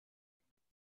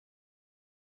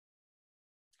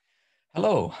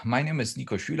Hello, my name is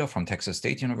Nico Schüler from Texas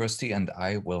State University, and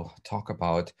I will talk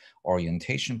about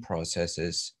orientation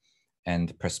processes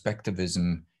and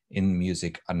perspectivism in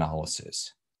music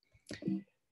analysis.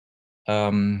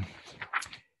 Today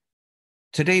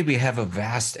we have a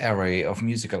vast array of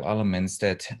musical elements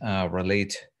that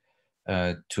relate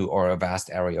or a vast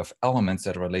array of elements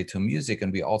that relate to music,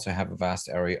 and we also have a vast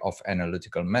array of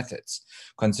analytical methods.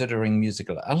 Considering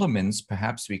musical elements,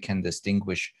 perhaps we can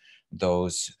distinguish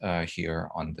those here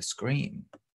on the screen.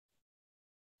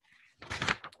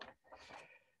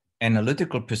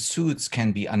 Analytical pursuits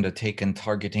can be undertaken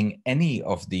targeting any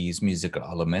of these musical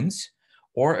elements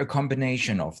or a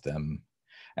combination of them.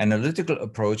 Analytical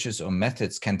approaches or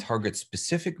methods can target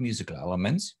specific musical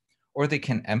elements, or they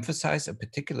can emphasize a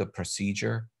particular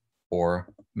procedure or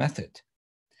method.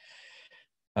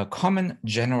 Common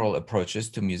general approaches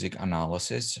to music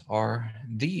analysis are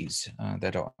these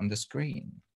that are on the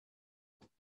screen.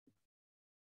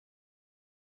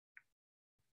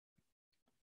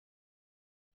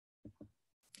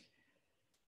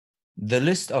 The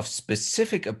list of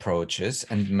specific approaches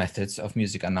and methods of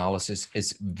music analysis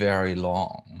is very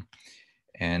long,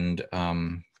 and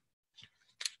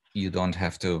you don't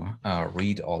have to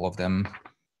read all of them.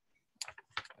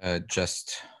 I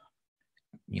just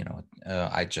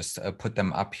put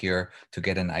them up here to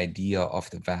get an idea of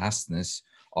the vastness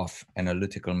of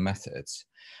analytical methods.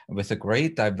 With a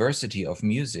great diversity of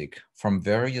music from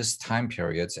various time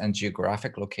periods and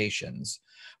geographic locations,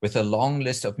 with a long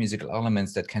list of musical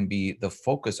elements that can be the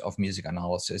focus of music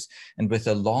analysis, and with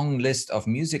a long list of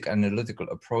music analytical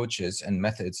approaches and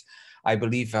methods, I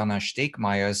believe Werner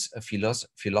Stegmaier's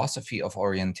philosophy of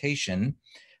orientation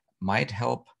might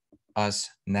help us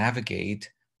navigate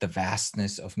the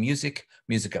vastness of music,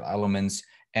 musical elements,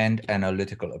 and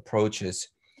analytical approaches.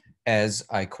 As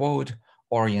I quote,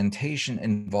 orientation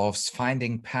involves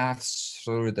finding paths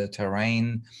through the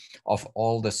terrain of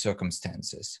all the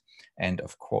circumstances. End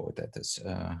of quote. That is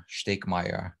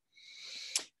Stegmaier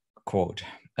quote.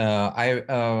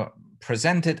 I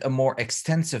presented a more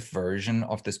extensive version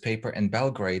of this paper in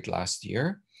Belgrade last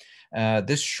year.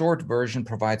 This short version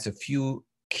provides a few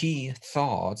key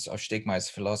thoughts of Stegmaier's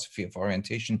philosophy of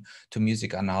orientation to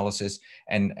music analysis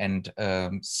and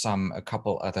a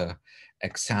couple other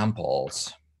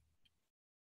examples.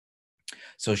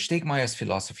 So Stegmaier's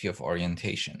philosophy of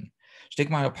orientation.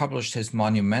 Stegmaier published his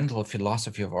monumental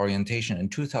philosophy of orientation in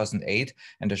 2008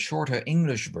 and a shorter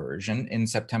English version in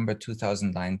September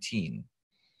 2019.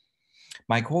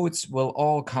 My quotes will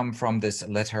all come from this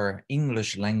latter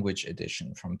English language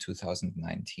edition from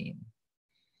 2019.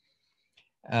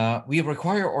 We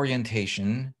require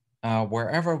orientation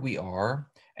wherever we are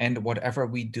and whatever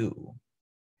we do.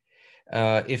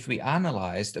 If we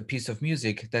analyzed a piece of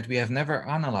music that we have never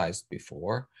analyzed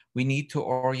before, we need to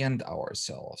orient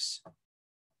ourselves.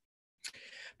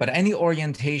 But any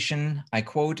orientation, I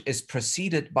quote, is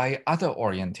preceded by other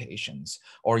orientations.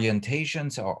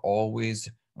 Orientations are always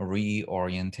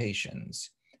reorientations,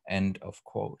 end of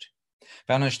quote.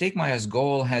 Werner Stegmaier's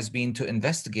goal has been to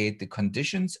investigate the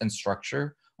conditions and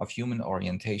structure of human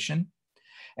orientation,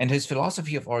 and his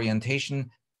philosophy of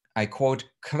orientation, I quote,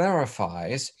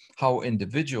 clarifies how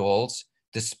individuals,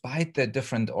 despite their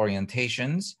different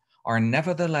orientations, are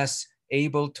nevertheless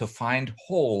able to find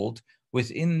hold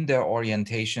within their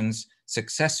orientations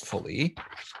successfully,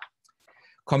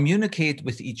 communicate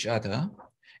with each other,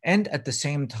 and at the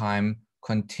same time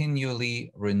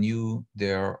continually renew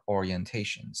their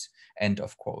orientations, end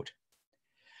of quote.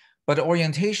 But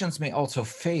orientations may also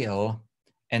fail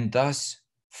and thus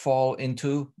fall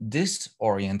into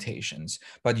disorientations,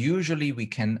 but usually we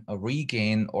can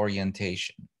regain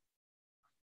orientation.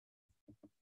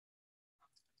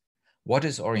 What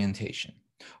is orientation?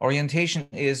 Orientation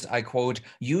is, I quote,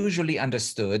 usually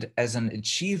understood as an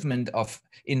achievement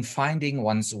in finding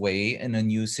one's way in a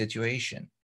new situation,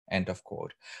 end of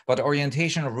quote. But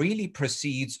orientation really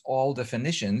precedes all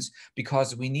definitions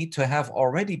because we need to have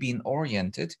already been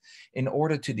oriented in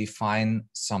order to define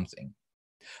something.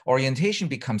 Orientation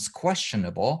becomes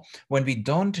questionable when we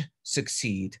don't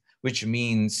succeed, which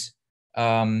means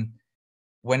when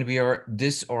we are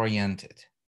disoriented.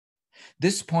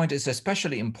 This point is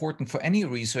especially important for any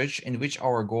research in which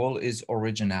our goal is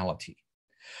originality.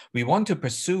 We want to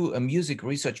pursue a music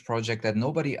research project that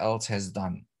nobody else has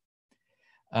done.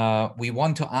 We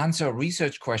want to answer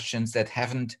research questions that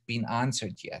haven't been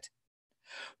answered yet.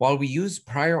 While we use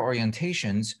prior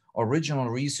orientations, original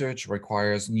research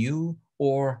requires new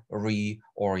or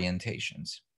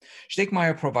reorientations.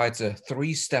 Stegmaier provides a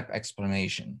three-step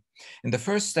explanation. In the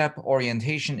first step,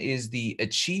 orientation is the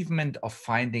achievement of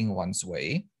finding one's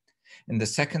way. In the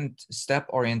second step,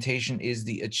 orientation is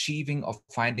the achieving of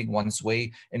finding one's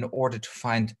way in order to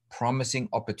find promising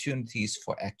opportunities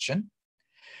for action.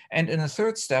 And in the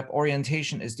third step,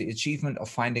 orientation is the achievement of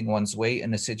finding one's way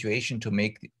in a situation to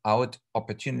make out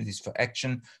opportunities for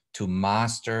action to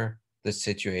master the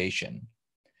situation.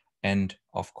 End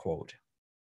of quote.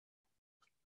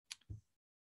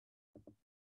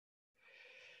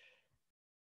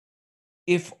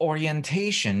 If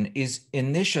orientation is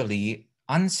initially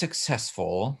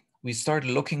unsuccessful, we start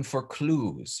looking for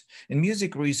clues. In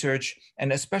music research,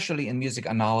 and especially in music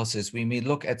analysis, we may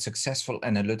look at successful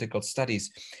analytical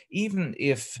studies, even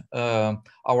if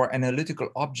our analytical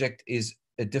object is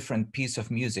a different piece of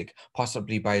music,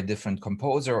 possibly by a different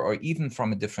composer or even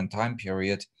from a different time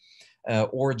period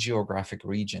or geographic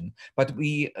region. But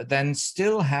we then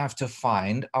still have to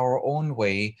find our own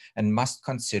way and must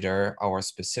consider our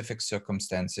specific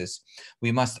circumstances.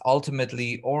 We must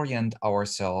ultimately orient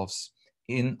ourselves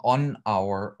on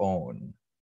our own.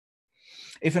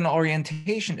 If an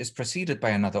orientation is preceded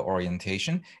by another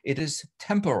orientation, it is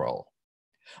temporal.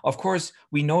 Of course,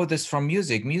 we know this from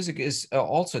music. Music is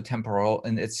also temporal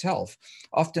in itself.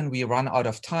 Often we run out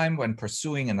of time when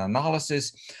pursuing an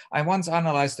analysis. I once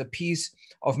analyzed a piece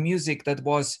of music that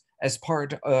was as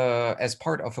part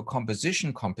of a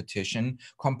composition competition,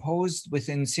 composed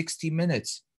within 60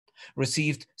 minutes,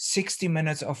 received 60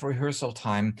 minutes of rehearsal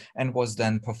time, and was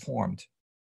then performed.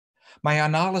 My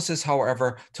analysis,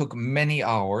 however, took many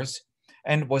hours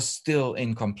and was still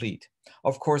incomplete.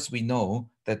 Of course, we know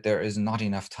that there is not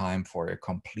enough time for a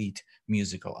complete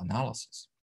musical analysis.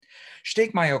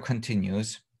 Stegmaier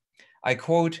continues, I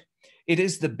quote, "It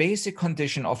is the basic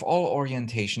condition of all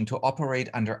orientation to operate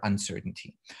under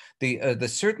uncertainty. The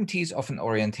certainties of an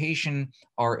orientation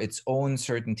are its own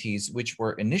certainties, which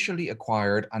were initially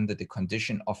acquired under the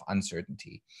condition of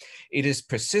uncertainty. It is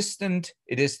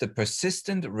the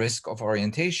persistent risk of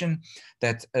orientation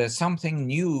that something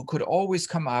new could always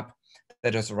come up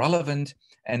that is relevant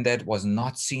and that was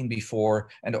not seen before,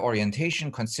 and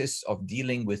orientation consists of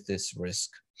dealing with this risk.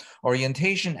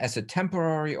 Orientation as a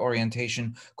temporary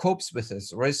orientation copes with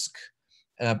this risk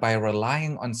by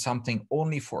relying on something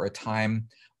only for a time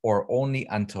or only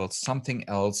until something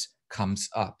else comes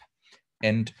up."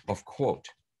 End of quote.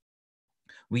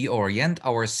 We orient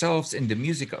ourselves in the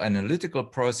musical analytical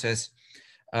process.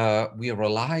 We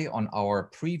rely on our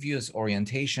previous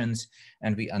orientations,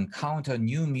 and we encounter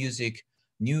new music,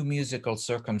 new musical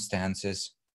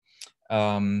circumstances,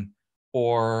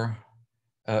 or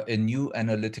a new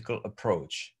analytical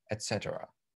approach, etc.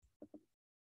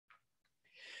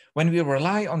 When we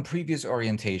rely on previous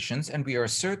orientations and we are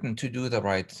certain to do the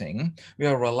right thing, we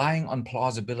are relying on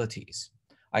plausibilities.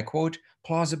 I quote,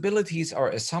 "Plausibilities are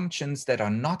assumptions that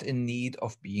are not in need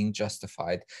of being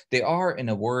justified. They are, in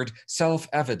a word,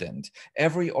 self-evident.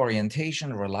 Every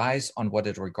orientation relies on what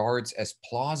it regards as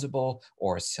plausible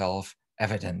or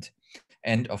self-evident."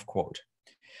 End of quote.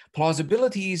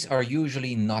 Plausibilities are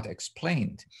usually not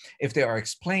explained. If they are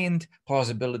explained,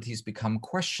 plausibilities become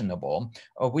questionable,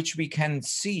 which we can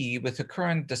see with the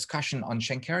current discussion on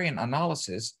Schenkerian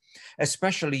analysis,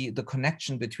 especially the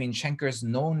connection between Schenker's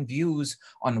known views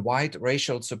on white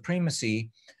racial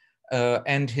supremacy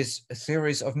and his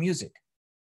theories of music.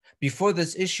 Before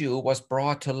this issue was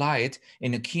brought to light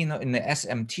in the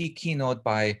SMT keynote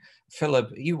by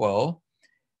Philip Ewell,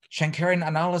 Schenkerian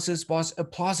analysis was a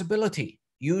plausibility,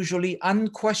 usually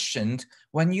unquestioned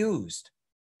when used.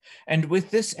 And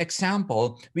with this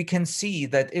example, we can see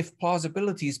that if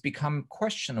plausibilities become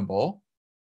questionable,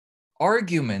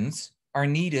 arguments are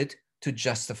needed to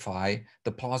justify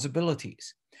the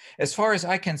plausibilities. As far as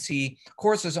I can see,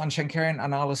 courses on Schenkerian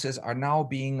analysis are now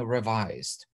being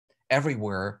revised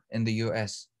everywhere in the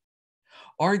US.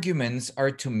 Arguments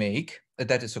are to make,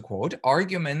 that is a quote,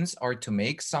 "Arguments are to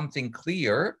make something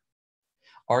clear."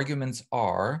 Arguments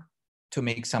are to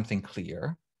make something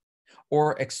clear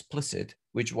or explicit,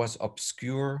 which was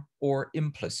obscure or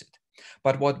implicit.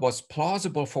 But what was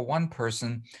plausible for one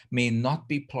person may not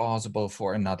be plausible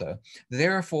for another.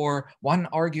 Therefore, one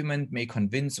argument may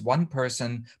convince one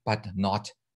person, but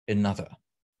not another.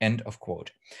 End of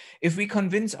quote. If we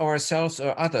convince ourselves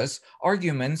or others,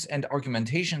 arguments and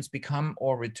argumentations become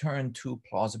or return to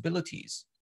plausibilities.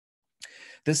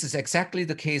 This is exactly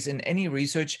the case in any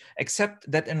research,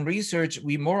 except that in research,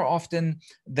 we more often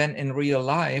than in real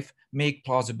life make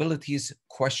plausibilities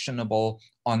questionable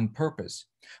on purpose.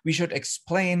 We should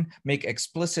explain, make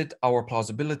explicit our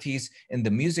plausibilities in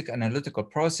the music analytical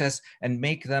process and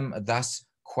make them thus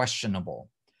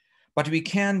questionable. But we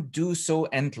can't do so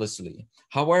endlessly.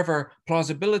 However,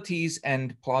 plausibilities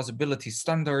and plausibility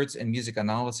standards in music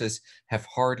analysis have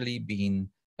hardly been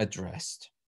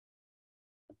addressed.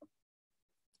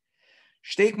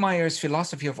 Stegmaier's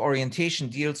philosophy of orientation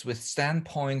deals with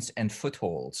standpoints and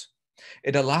footholds.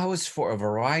 It allows for a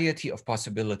variety of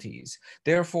possibilities.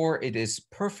 Therefore, it is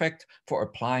perfect for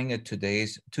applying it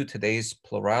to today's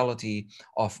plurality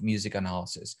of music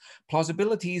analysis.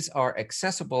 Plausibilities are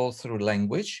accessible through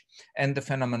language, and the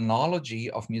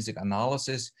phenomenology of music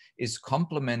analysis is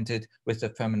complemented with the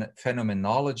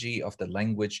phenomenology of the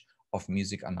language of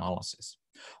music analysis.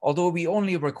 Although we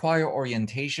only require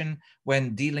orientation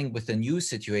when dealing with a new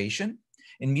situation,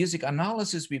 in music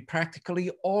analysis, we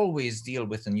practically always deal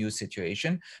with a new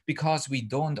situation because we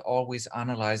don't always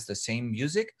analyze the same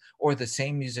music or the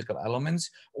same musical elements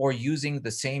or using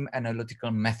the same analytical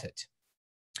method.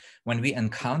 When we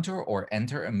encounter or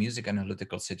enter a music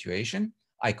analytical situation,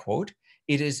 I quote,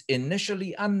 "It is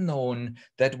initially unknown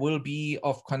that will be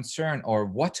of concern or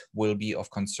what will be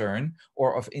of concern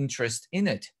or of interest in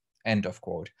it," end of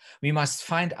quote. We must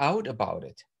find out about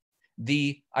it.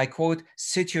 The, I quote,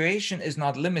 "situation is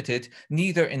not limited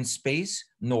neither in space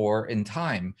nor in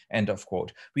time," end of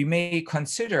quote. We may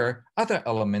consider other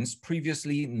elements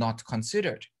previously not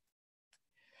considered.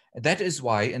 That is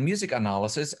why in music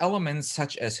analysis, elements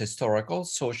such as historical,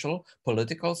 social,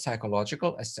 political,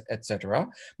 psychological, etc.,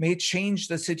 may change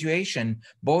the situation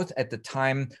both at the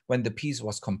time when the piece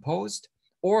was composed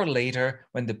or later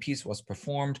when the piece was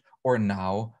performed, or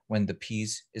now when the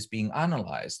piece is being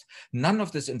analyzed. None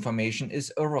of this information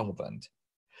is irrelevant.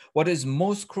 What is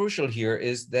most crucial here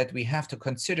is that we have to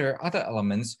consider other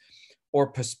elements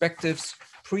or perspectives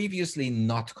previously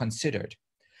not considered.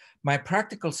 My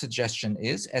practical suggestion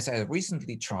is, as I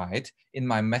recently tried in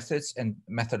my Methods and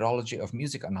Methodology of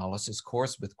Music Analysis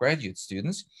course with graduate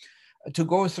students, to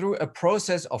go through a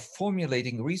process of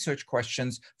formulating research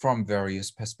questions from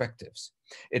various perspectives.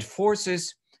 It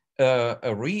forces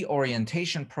a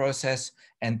reorientation process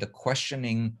and the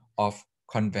questioning of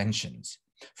conventions.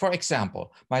 For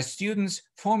example, my students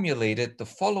formulated the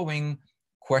following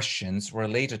questions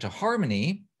related to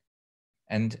harmony,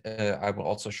 and I will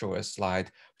also show a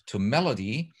slide to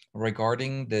melody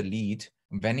regarding the Lied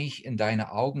 "Wenn ich in deine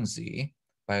Augen sehe"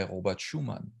 by Robert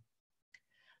Schumann.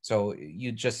 So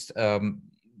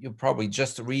you're probably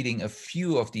just reading a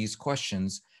few of these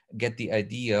questions, get the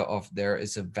idea of there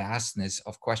is a vastness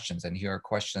of questions, and here are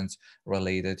questions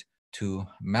related to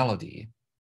melody.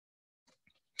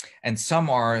 And some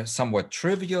are somewhat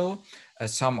trivial,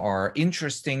 some are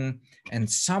interesting, and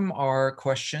some are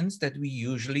questions that we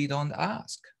usually don't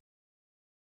ask.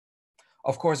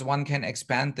 Of course, one can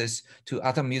expand this to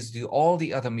all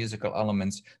the other musical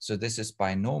elements. So this is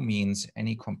by no means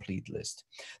any complete list.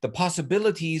 The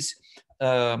possibilities,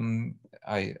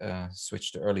 I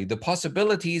switched early. The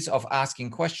possibilities of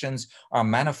asking questions are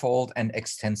manifold and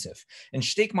extensive. In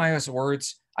Stegmaier's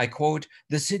words, I quote,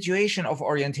 "The situation of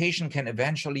orientation can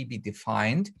eventually be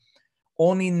defined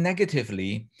only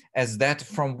negatively as that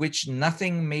from which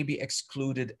nothing may be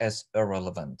excluded as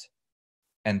irrelevant,"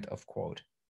 end of quote.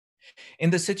 In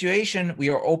the situation, we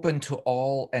are open to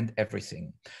all and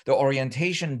everything. The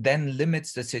orientation then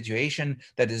limits the situation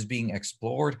that is being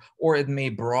explored, or it may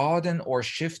broaden or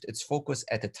shift its focus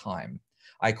at a time.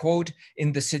 I quote,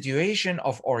 "In the situation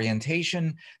of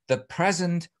orientation, the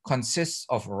present consists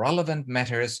of relevant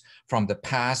matters from the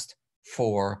past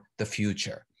for the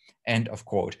future," end of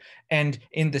quote. And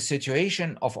in the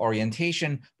situation of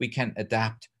orientation, we can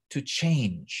adapt to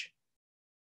change.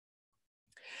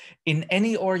 In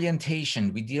any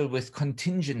orientation, we deal with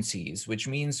contingencies, which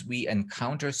means we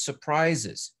encounter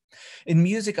surprises. In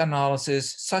music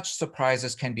analysis, such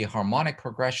surprises can be harmonic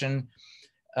progression,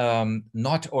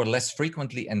 not or less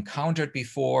frequently encountered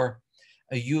before,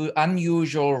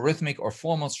 unusual rhythmic or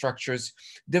formal structures,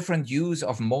 different use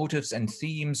of motives and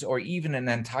themes, or even an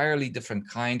entirely different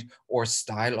kind or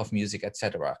style of music,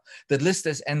 etc. The list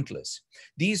is endless.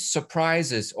 These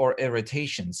surprises or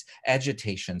irritations,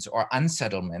 agitations, or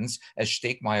unsettlements, as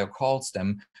Stegmaier calls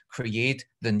them, create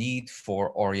the need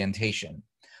for orientation.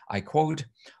 I quote,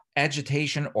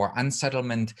 "Agitation or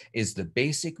unsettlement is the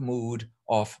basic mood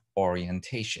of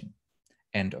orientation,"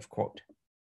 end of quote.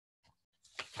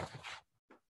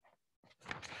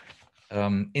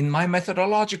 In my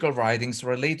methodological writings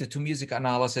related to music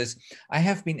analysis, I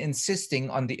have been insisting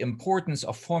on the importance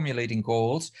of formulating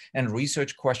goals and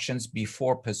research questions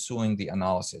before pursuing the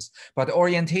analysis. But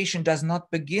orientation does not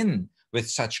begin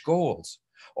with such goals.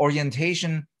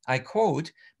 Orientation, I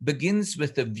quote, "begins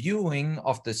with the viewing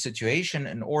of the situation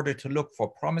in order to look for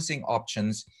promising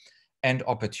options and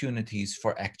opportunities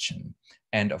for action,"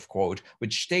 end of quote,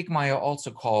 which Stegmaier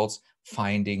also calls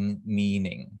finding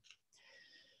meaning.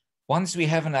 Once we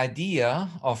have an idea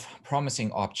of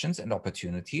promising options and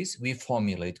opportunities, we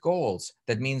formulate goals.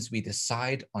 That means we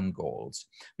decide on goals.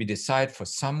 We decide for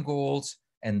some goals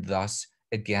and thus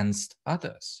against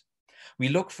others. We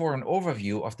look for an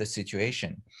overview of the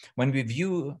situation. When the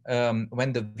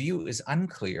view is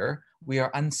unclear, we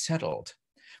are unsettled.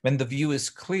 When the view is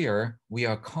clear, we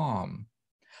are calm.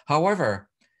 However,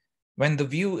 when the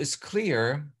view is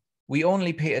clear, we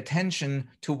only pay attention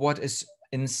to what is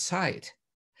in sight.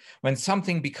 When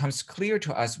something becomes clear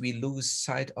to us, we lose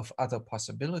sight of other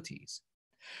possibilities.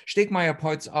 Stegmaier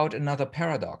points out another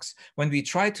paradox. When we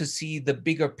try to see the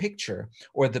bigger picture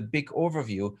or the big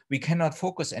overview, we cannot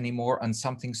focus anymore on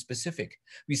something specific.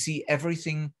 We see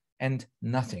everything and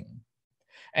nothing.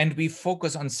 And we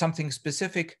focus on something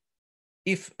specific.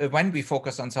 When we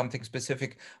focus on something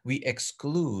specific, we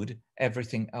exclude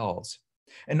everything else.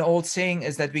 An old saying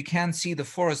is that we can't see the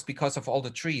forest because of all the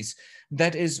trees.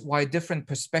 That is why different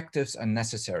perspectives are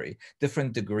necessary,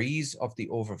 different degrees of the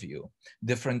overview,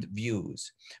 different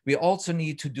views. We also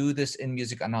need to do this in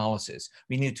music analysis.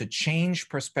 We need to change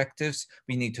perspectives.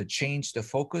 We need to change the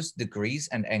focus, degrees,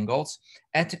 and angles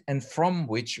at and from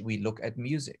which we look at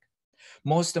music.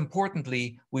 Most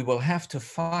importantly, we will have to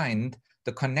find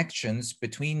the connections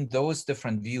between those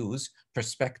different views,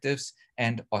 perspectives,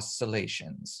 and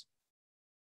oscillations.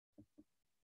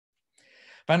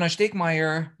 Werner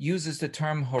Stegmaier uses the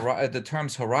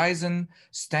terms horizon,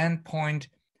 standpoint,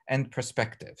 and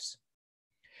perspectives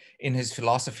in his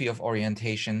philosophy of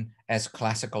orientation as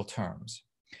classical terms.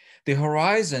 The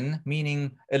horizon,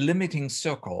 meaning a limiting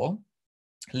circle,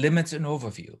 limits an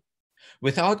overview.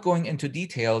 Without going into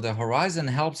detail, the horizon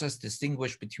helps us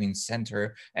distinguish between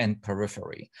center and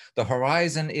periphery. The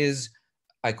horizon is,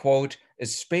 I quote, a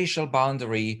spatial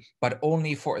boundary, but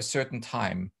only for a certain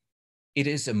time. It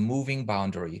is a moving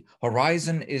boundary.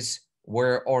 Horizon is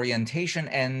where orientation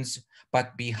ends,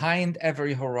 but behind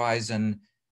every horizon,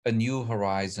 a new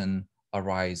horizon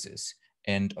arises,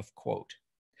 end of quote.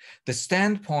 The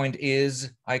standpoint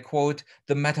is, I quote,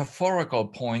 the metaphorical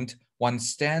point one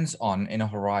stands on in a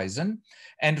horizon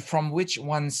and from which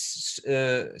one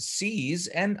sees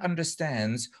and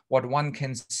understands what one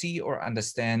can see or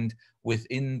understand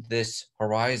within this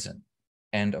horizon,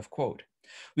 end of quote.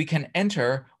 We can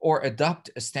enter or adopt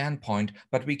a standpoint,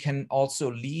 but we can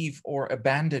also leave or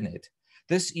abandon it.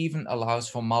 This even allows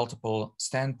for multiple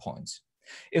standpoints.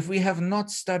 If we have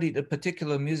not studied a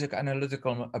particular music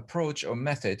analytical approach or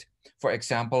method, for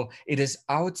example, it is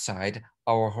outside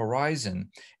our horizon,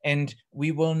 and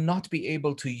we will not be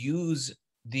able to use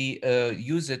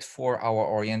it for our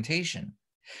orientation.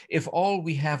 If all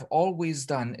we have always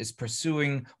done is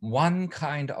pursuing one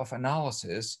kind of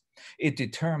analysis, it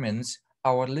determines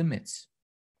our limits.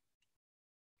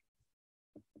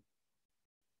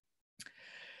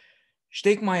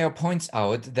 Stegmaier points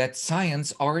out that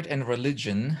science, art, and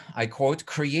religion, I quote,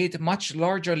 create much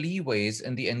larger leeways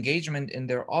in the engagement in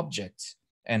their objects,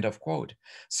 end of quote.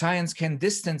 Science can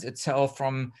distance itself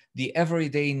from the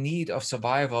everyday need of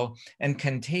survival and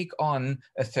can take on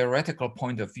a theoretical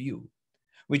point of view,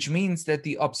 which means that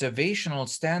the observational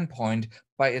standpoint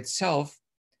by itself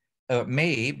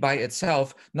may by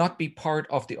itself not be part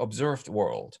of the observed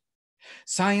world.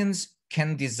 Science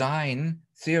can design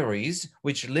theories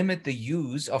which limit the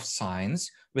use of science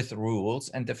with rules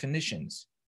and definitions.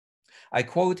 I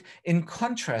quote, in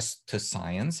contrast to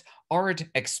science, art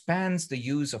expands the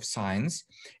use of science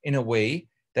in a way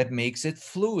that makes it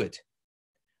fluid.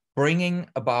 Bringing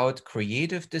about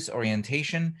creative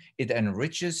disorientation, it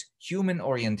enriches human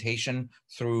orientation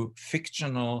through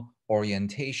fictional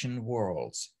orientation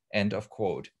worlds, end of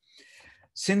quote.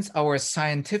 Since our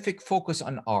scientific focus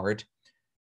on art,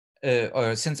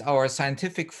 since our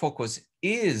scientific focus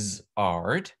is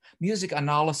art, music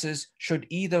analysis should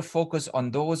either focus on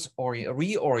those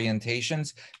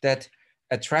reorientations that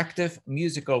attractive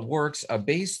musical works are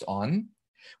based on,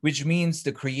 which means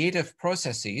the creative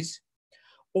processes,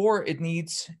 or it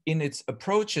needs in its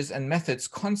approaches and methods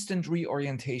constant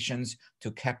reorientations to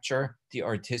capture the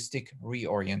artistic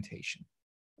reorientation.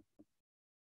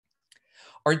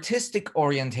 Artistic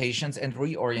orientations and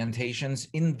reorientations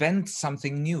invent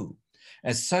something new.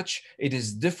 As such, it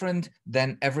is different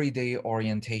than everyday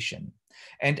orientation.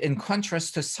 And in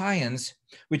contrast to science,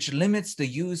 which limits the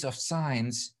use of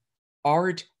science,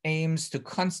 art aims to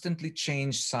constantly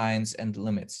change science and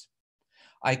limits.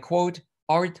 I quote,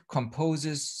 art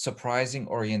composes surprising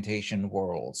orientation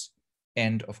worlds,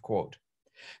 end of quote.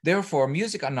 Therefore,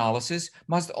 music analysis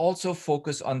must also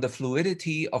focus on the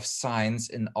fluidity of science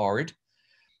in art,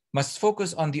 must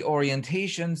focus on the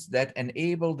orientations that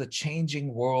enable the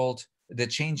changing world the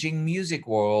changing music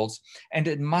worlds, and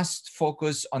it must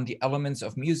focus on the elements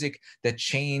of music that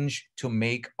change to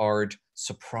make art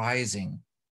surprising.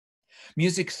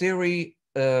 Music theory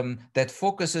that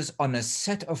focuses on a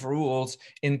set of rules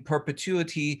in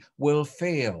perpetuity will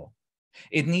fail.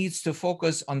 It needs to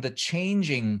focus on the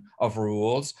changing of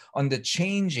rules, on the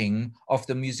changing of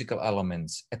the musical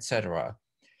elements, etc.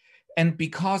 And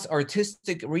because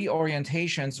artistic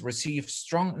reorientations receive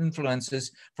strong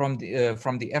influences from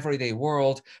the everyday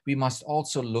world, we must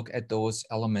also look at those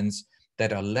elements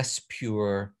that are less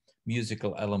pure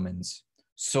musical elements,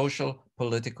 social,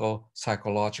 political,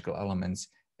 psychological elements,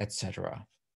 etc.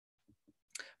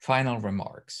 Final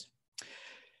remarks.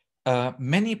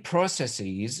 Many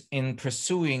processes in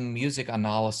pursuing music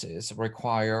analysis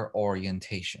require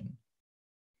orientation.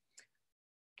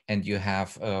 And you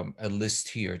have a list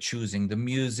here: choosing the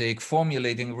music,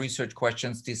 formulating research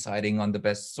questions, deciding on the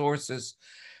best sources,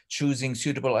 choosing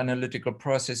suitable analytical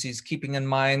processes, keeping in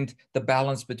mind the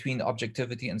balance between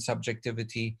objectivity and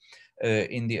subjectivity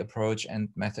in the approach and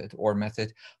method,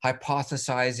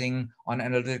 hypothesizing on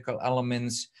analytical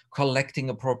elements, collecting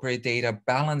appropriate data,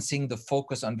 balancing the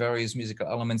focus on various musical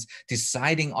elements,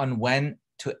 deciding on when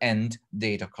to end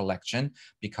data collection,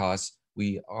 because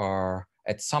we are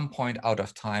at some point out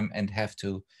of time and have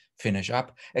to finish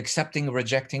up, accepting,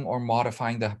 rejecting, or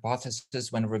modifying the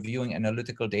hypothesis when reviewing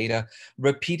analytical data,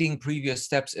 repeating previous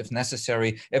steps if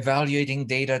necessary, evaluating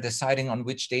data, deciding on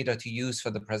which data to use for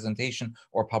the presentation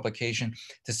or publication,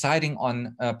 deciding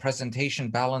on presentation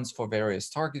balance for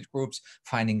various target groups,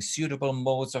 finding suitable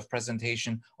modes of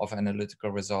presentation of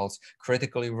analytical results,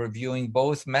 critically reviewing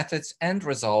both methods and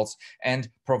results, and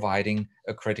providing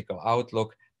a critical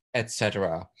outlook,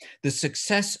 etc. The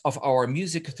success of our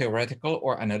music theoretical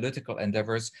or analytical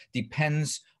endeavors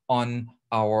depends on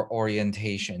our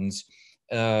orientations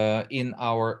in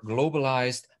our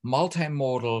globalized,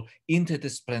 multimodal,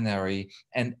 interdisciplinary,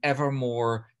 and ever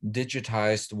more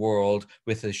digitized world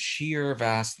with a sheer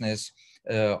vastness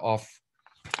of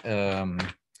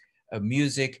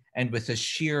music and with the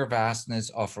sheer vastness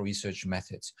of research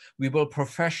methods. We will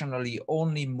professionally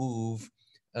only move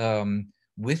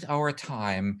with our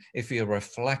time if we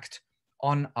reflect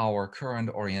on our current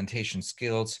orientation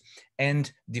skills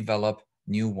and develop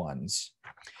new ones.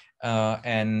 I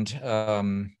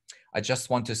just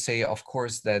want to say, of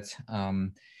course, that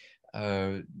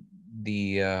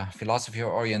the philosophy of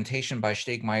orientation by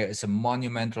Stegmaier is a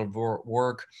monumental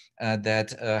work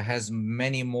that has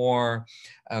many more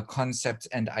concepts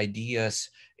and ideas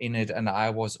in it, and I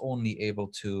was only able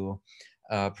to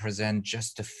present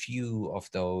just a few of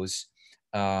those.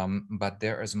 But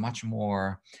there is much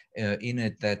more in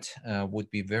it that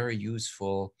would be very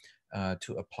useful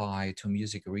to apply to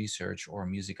music research or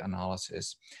music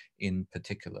analysis in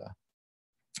particular.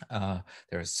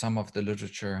 There is some of the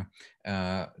literature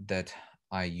that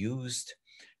I used,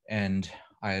 and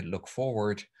I look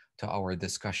forward to our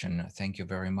discussion. Thank you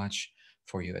very much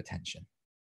for your attention.